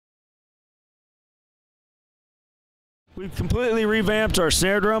We've completely revamped our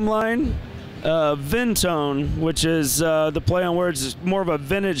snare drum line. Vintone, which is the play on words, is more of a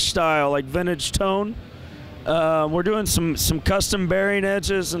vintage style, like vintage tone. We're doing some custom bearing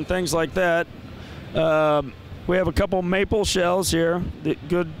edges and things like that. We have a couple maple shells here, the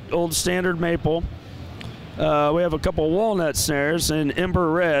good old standard maple. We have a couple walnut snares in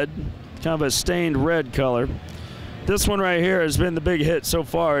ember red, kind of a stained red color. This one right here has been the big hit so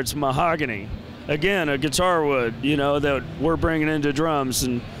far. It's mahogany. Again, a guitar wood, you know, that we're bringing into drums,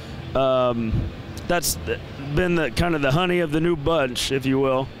 and that's been the kind of the honey of the new bunch, if you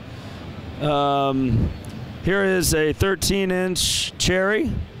will. Here is a 13-inch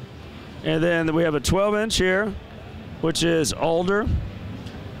cherry, and then we have a 12-inch here, which is alder.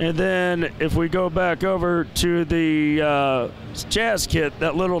 And then if we go back over to the Chaz kit,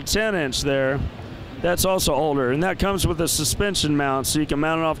 that little 10-inch there, that's also alder, and that comes with a suspension mount, so you can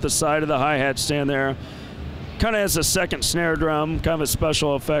mount it off the side of the hi-hat stand there. Kind of has a second snare drum, kind of a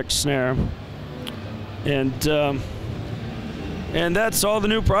special effects snare. And that's all the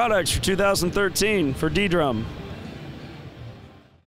new products for 2013 for Ddrum.